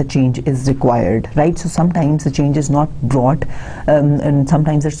heart that the change is required, right? So sometimes the change is not brought, and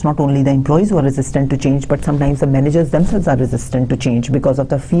sometimes it's not only the employees who are resistant to change, but sometimes the managers themselves are resistant to change because of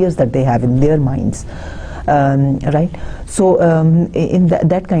the fears that they have in their minds. Right? So in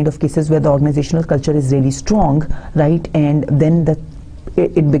that kind of cases where the organizational culture is really strong, right, and then the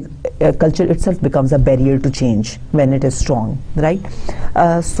culture itself becomes a barrier to change when it is strong, right?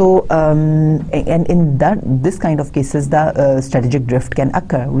 And in this kind of cases, the strategic drift can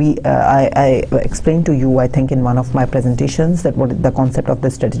occur. I explained to you, I think in one of my presentations, that what the concept of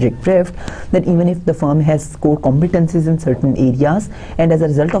the strategic drift, that even if the firm has core competencies in certain areas, and as a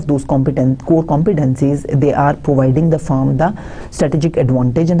result of those core competencies, they are providing the firm the strategic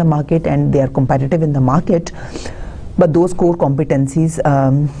advantage in the market, and they are competitive in the market. But those core competencies they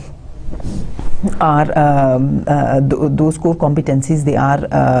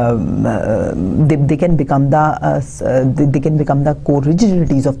can become the core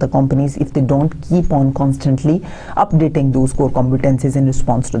rigidities of the companies if they don't keep on constantly updating those core competencies in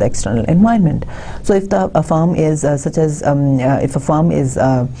response to the external environment. So if a firm is if a firm is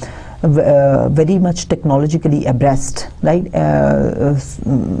very much technologically abreast, right?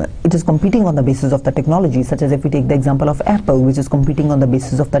 It is competing on the basis of the technology, such as if we take the example of Apple, which is competing on the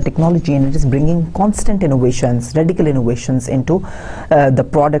basis of the technology, and it is bringing constant innovations, radical innovations into the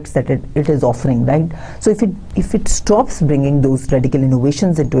products that it is offering, right? So if it stops bringing those radical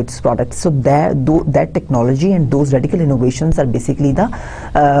innovations into its products, so that technology and those radical innovations are basically the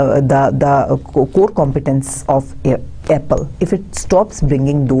core competence of Apple. If it stops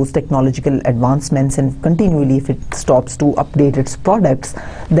bringing those technological advancements, and continually if it stops to update its products,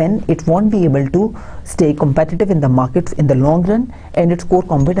 then it won't be able to stay competitive in the market in the long run, and its core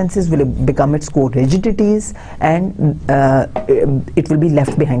competencies will become its core rigidities, and it will be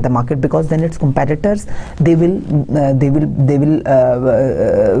left behind the market, because then its competitors, they will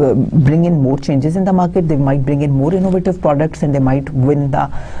bring in more changes in the market, they might bring in more innovative products, and they might win the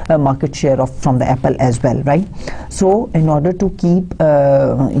market share from the Apple as well, right? So in order to keep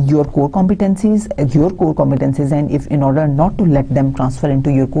your core competencies, and if in order not to let them transfer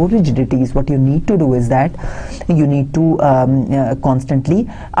into your core rigidities, what you need to do is that you need to constantly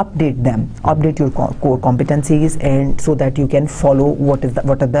update your core competencies, and so that you can follow what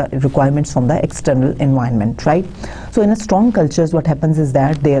are the requirements from the external environment, right? So in a strong cultures, what happens is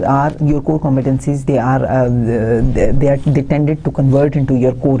that your core competencies, they tended to convert into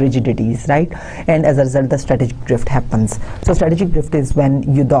your core rigidities, right? And as a result, the strategic drift happens. So strategic drift is when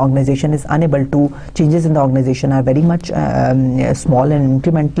the organization is unable to, changes in the organization are very much small and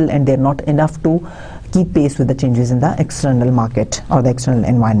incremental, and they're not enough to keep pace with the changes in the external market or the external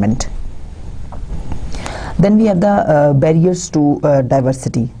environment. Then we have the barriers to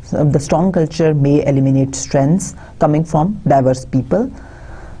diversity. So the strong culture may eliminate strengths coming from diverse people.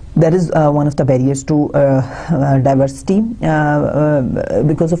 There is one of the barriers to diversity,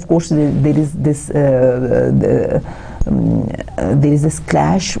 because of course there is this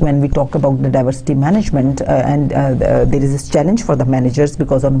clash when we talk about the diversity management, and there is this challenge for the managers,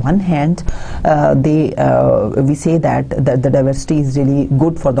 because on one hand we say that the diversity is really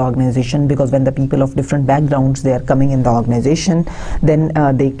good for the organization, because when the people of different backgrounds, they are coming in the organization, then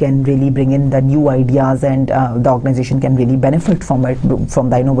they can really bring in the new ideas, and the organization can really benefit from it, from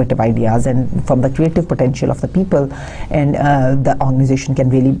the innovative ideas and from the creative potential of the people, and the organization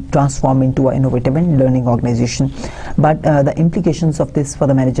can really transform into an innovative and learning organization. But the implications of this for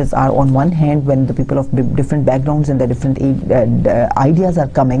the managers are, on one hand, when the people of different backgrounds and the different ideas are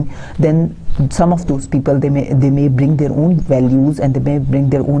coming, then some of those people, they may bring their own values and they may bring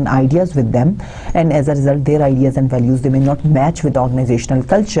their own ideas with them, and as a result their ideas and values, they may not match with the organizational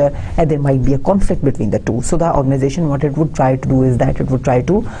culture, and there might be a conflict between the two. So the organization, what it would try to do is that it would try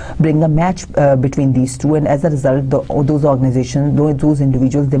to bring a match between these two, and as a result those organizations, those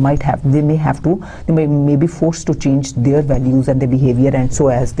individuals, they may be forced to change their values and their behavior, and so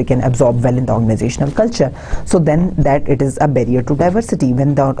as they can absorb well in the organizational culture. So then that it is a barrier to diversity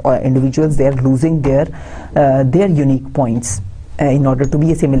when the individuals, they are losing their unique points in order to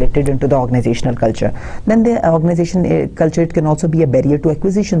be assimilated into the organizational culture. Then the organization culture, it can also be a barrier to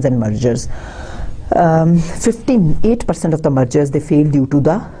acquisitions and mergers. 58% of the mergers, they fail due to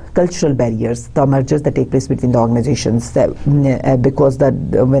the cultural barriers, the mergers that take place between the organizations, because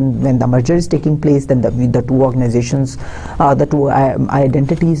when the merger is taking place, then the two organizations, the two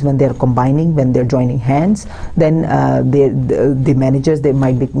identities, when they are combining, when they are joining hands, then the managers, there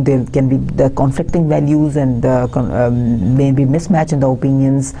can be the conflicting values and maybe mismatch in the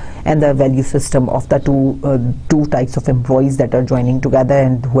opinions and the value system of the two types of employees that are joining together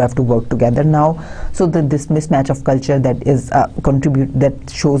and who have to work together now. So this mismatch of culture, that is that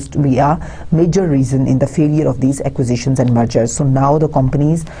shows to be a major reason in the failure of these acquisitions and mergers. So now the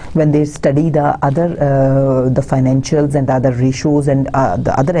companies, when they study the financials and the other ratios and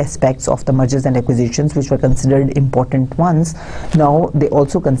the other aspects of the mergers and acquisitions, which were considered important ones, now they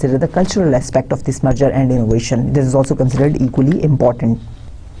also consider the cultural aspect of this merger and innovation. This is also considered equally important.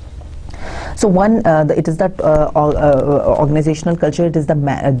 So it is that organizational culture, it is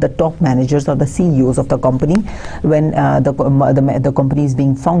the top managers or the CEOs of the company. When the company is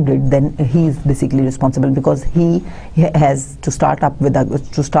being founded, then he is basically responsible, because he has to start with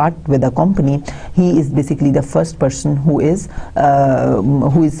a company. He is basically the first person who is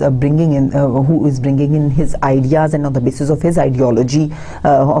bringing in his ideas, and on the basis of his ideology,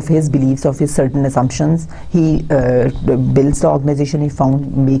 of his beliefs, of his certain assumptions, he builds the organization,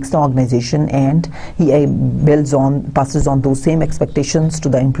 makes the organization, and he passes on those same expectations to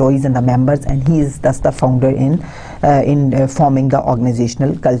the employees and the members, and he is thus the founder in forming the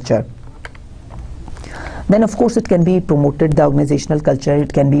organizational culture. Then of course it can be promoted, the organizational culture,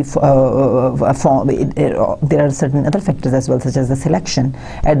 it can be there are certain other factors as well, such as the selection.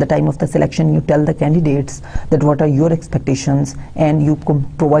 At the time of the selection, you tell the candidates that what are your expectations, and you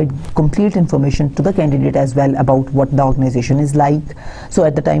provide complete information to the candidate as well about what the organization is like. So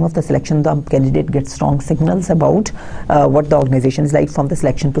at the time of the selection, the candidate gets strong signals about what the organization is like, from the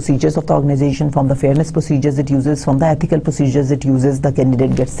selection procedures of the organization, from the fairness procedures it uses, from the ethical procedures it uses. The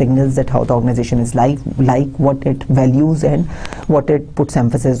candidate gets signals that how the organization is like what it values and what it puts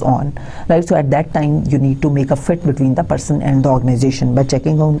emphasis on, right? So at that time, you need to make a fit between the person and the organization by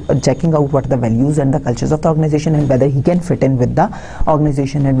checking out what are the values and the cultures of the organization, and whether he can fit in with the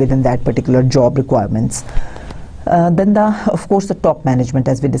organization and within that particular job requirements. Then of course the top management,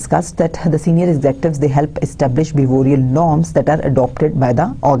 as we discussed, that the senior executives, they help establish behavioral norms that are adopted by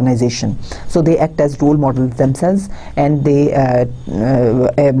the organization. So they act as role models themselves, and they are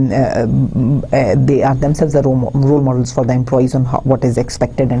themselves the role models for the employees on what is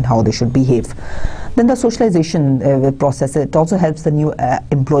expected and how they should behave. Then the socialization process, it also helps the new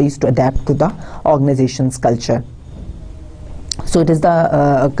employees to adapt to the organization's culture. So it is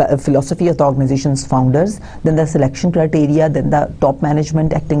the philosophy of the organization's founders, then the selection criteria, then the top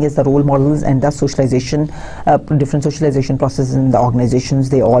management acting as the role models, and the socialization, different socialization processes in the organizations,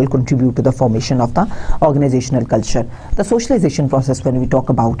 they all contribute to the formation of the organizational culture. The socialization process, when we talk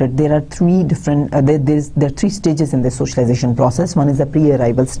about it, there are three different, there are three stages in the socialization process. One is the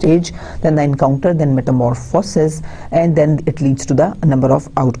pre-arrival stage, then the encounter, then metamorphosis, and then it leads to the number of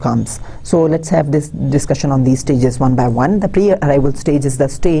outcomes. So let's have this discussion on these stages one by one. The pre-arrival stage is the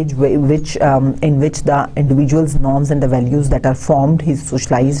stage in which the individual's norms and the values that are formed, he's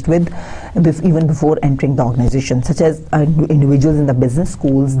socialized with even before entering the organization, such as individuals in the business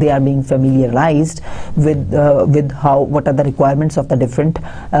schools. They are being familiarized with what are the requirements of the different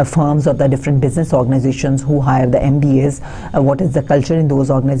firms or the different business organizations who hire the MBAs, what is the culture in those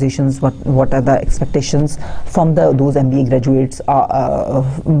organizations, what are the expectations from those MBA graduates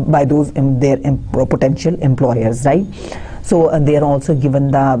by those their potential employers, right? So they are also given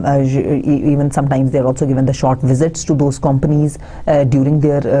even sometimes they are also given the short visits to those companies during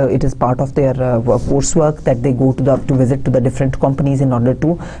their it is part of their coursework that they go to visit to the different companies in order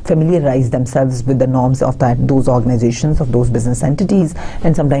to familiarize themselves with the norms of those organizations, of those business entities.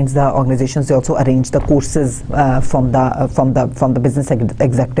 And sometimes the organizations, they also arrange the courses from the business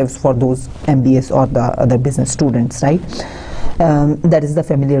executives for those MBAs or the other business students, right? That is the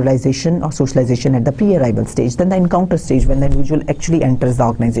familiarization or socialization at the pre-arrival stage. Then the encounter stage, when the individual actually enters the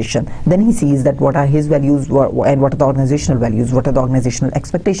organization. Then he sees that what are his values and what are the organizational values, what are the organizational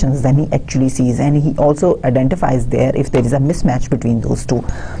expectations. Then he actually sees, and he also identifies there if there is a mismatch between those two.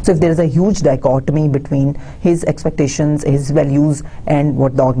 So if there is a huge dichotomy between his expectations, his values, and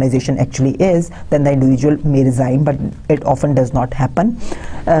what the organization actually is, then the individual may resign, but it often does not happen.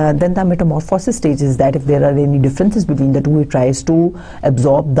 Then the metamorphosis stage is that if there are any differences between the two, he tries to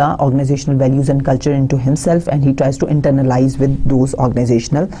absorb the organizational values and culture into himself, and he tries to internalize with those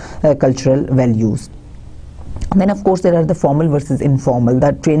organizational cultural values. Then of course there are the formal versus informal,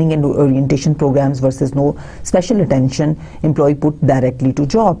 the training and orientation programs versus no special attention employee put directly to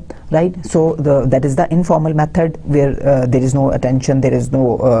job, right? So that is the informal method where there is no attention, there is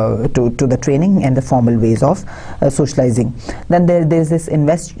no to the training and the formal ways of socializing. Then there is this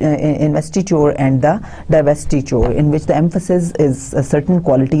investiture and the divestiture, in which the emphasis is certain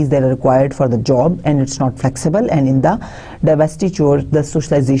qualities that are required for the job and it's not flexible, and in the divestiture the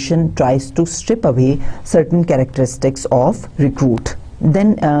socialization tries to strip away certain characteristics of recruit.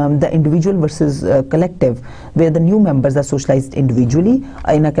 Then the individual versus collective, where the new members are socialized individually.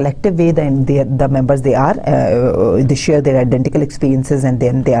 In a collective way, then the members they share their identical experiences, and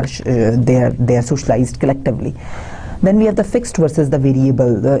then they are socialized collectively. Then we have the fixed versus the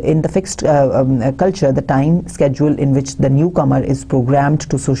variable. In the fixed culture, the time schedule in which the newcomer is programmed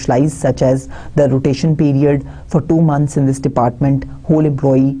to socialize, such as the rotation period for 2 months in this department, whole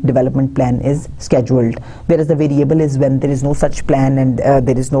employee development plan is scheduled. Whereas the variable is when there is no such plan and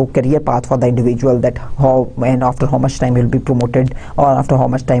there is no career path for the individual, that how and after how much time he will be promoted, or after how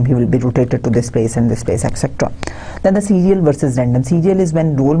much time he will be rotated to this place and this place, etc. Then the serial versus random. Serial is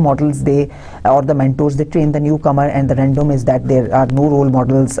when role models or the mentors they train the newcomer, and the random is that there are no role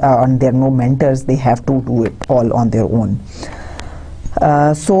models and there are no mentors, they have to do it all on their own.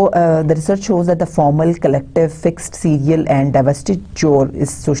 So the research shows that the formal, collective, fixed, serial and divestiture is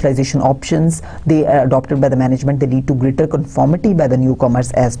socialization options. They are adopted by the management. They lead to greater conformity by the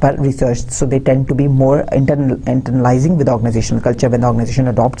newcomers as per research. So they tend to be more internalizing with organizational culture when the organization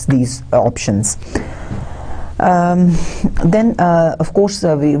adopts these options. Then of course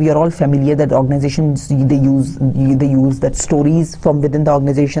we are all familiar that organizations they use that stories from within the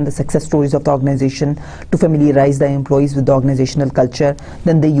organization, the success stories of the organization, to familiarize the employees with the organizational culture.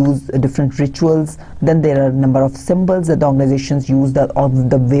 Then they use different rituals. Then there are a number of symbols that the organizations use by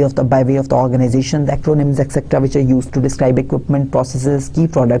way of the organization, the acronyms, etc., which are used to describe equipment, processes, key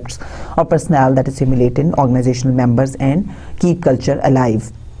products or personnel that assimilate in organizational members and keep culture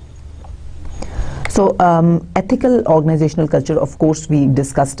alive. So ethical organizational culture, of course we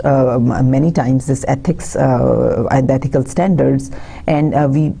discussed many times this ethics and the ethical standards, and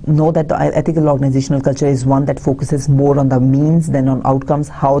we know that the ethical organizational culture is one that focuses more on the means than on outcomes,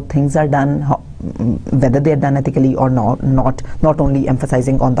 how things are done, whether they are done ethically or not only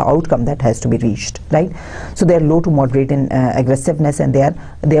emphasizing on the outcome that has to be reached, right? So they are low to moderate in aggressiveness, and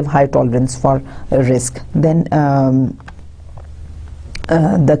they have high tolerance for risk. Then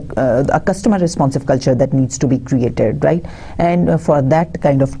a customer responsive culture that needs to be created, right? And for that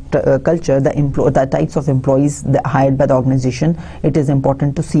kind of culture, the types of employees hired by the organization, it is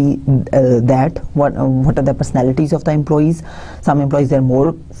important to see what are the personalities of the employees. Some employees are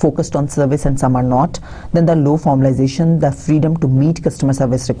more focused on service and some are not. Then the low formalization, the freedom to meet customer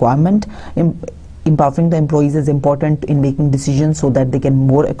service requirement. Empowering the employees is important in making decisions so that they can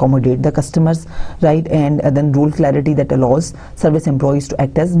more accommodate the customers, right? And then role clarity that allows service employees to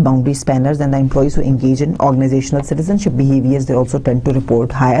act as boundary spanners, and the employees who engage in organizational citizenship behaviors, they also tend to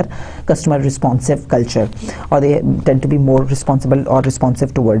report higher customer responsive culture, or they tend to be more responsible or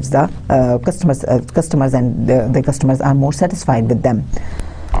responsive towards the customers, and the customers are more satisfied with them.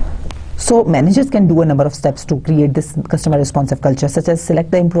 So managers can do a number of steps to create this customer responsive culture, such as select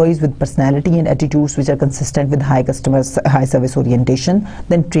the employees with personality and attitudes which are consistent with high service orientation,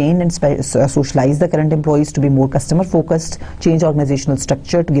 then train and socialize the current employees to be more customer focused, change organizational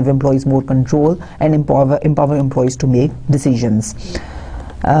structure to give employees more control, and empower employees to make decisions.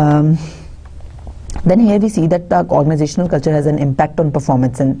 Then here we see that the organizational culture has an impact on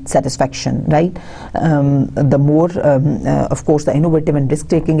performance and satisfaction, right? The more, of course, the innovative and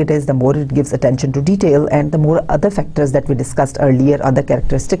risk-taking it is, the more it gives attention to detail, and the more other factors that we discussed earlier, other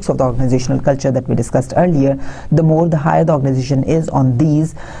characteristics of the organizational culture that we discussed earlier, the higher the organization is on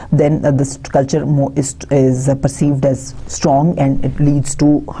these, then this culture is perceived as strong, and it leads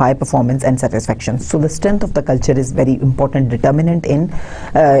to high performance and satisfaction. So the strength of the culture is very important determinant in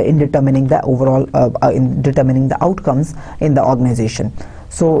determining the overall in determining the outcomes in the organization.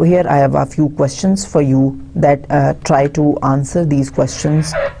 So here I have a few questions for you that try to answer these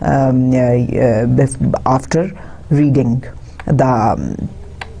questions after reading the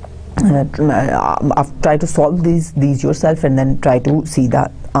try to solve these yourself and then try to see the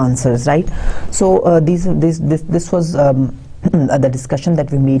answers, right? So this was the discussion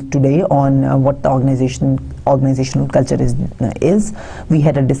that we made today on what the organizational culture is. We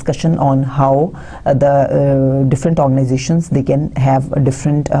had a discussion on how the different organizations, they can have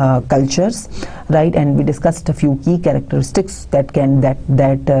different cultures, right? And we discussed a few key characteristics that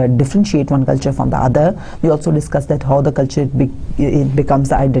differentiate one culture from the other. We also discussed that how the culture it becomes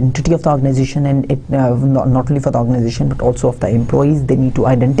the identity of the organization, and it not only for the organization but also of the employees. They need to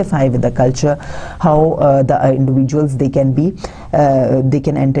identify with the culture, how the individuals they can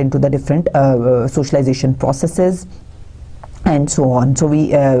enter into the different socialization processes and so on. So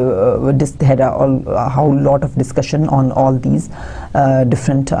we just had a lot of discussion on all these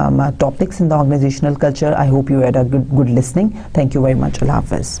different topics in the organizational culture. I hope you had a good listening. Thank you very much. Allah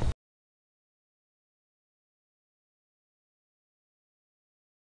Hafiz.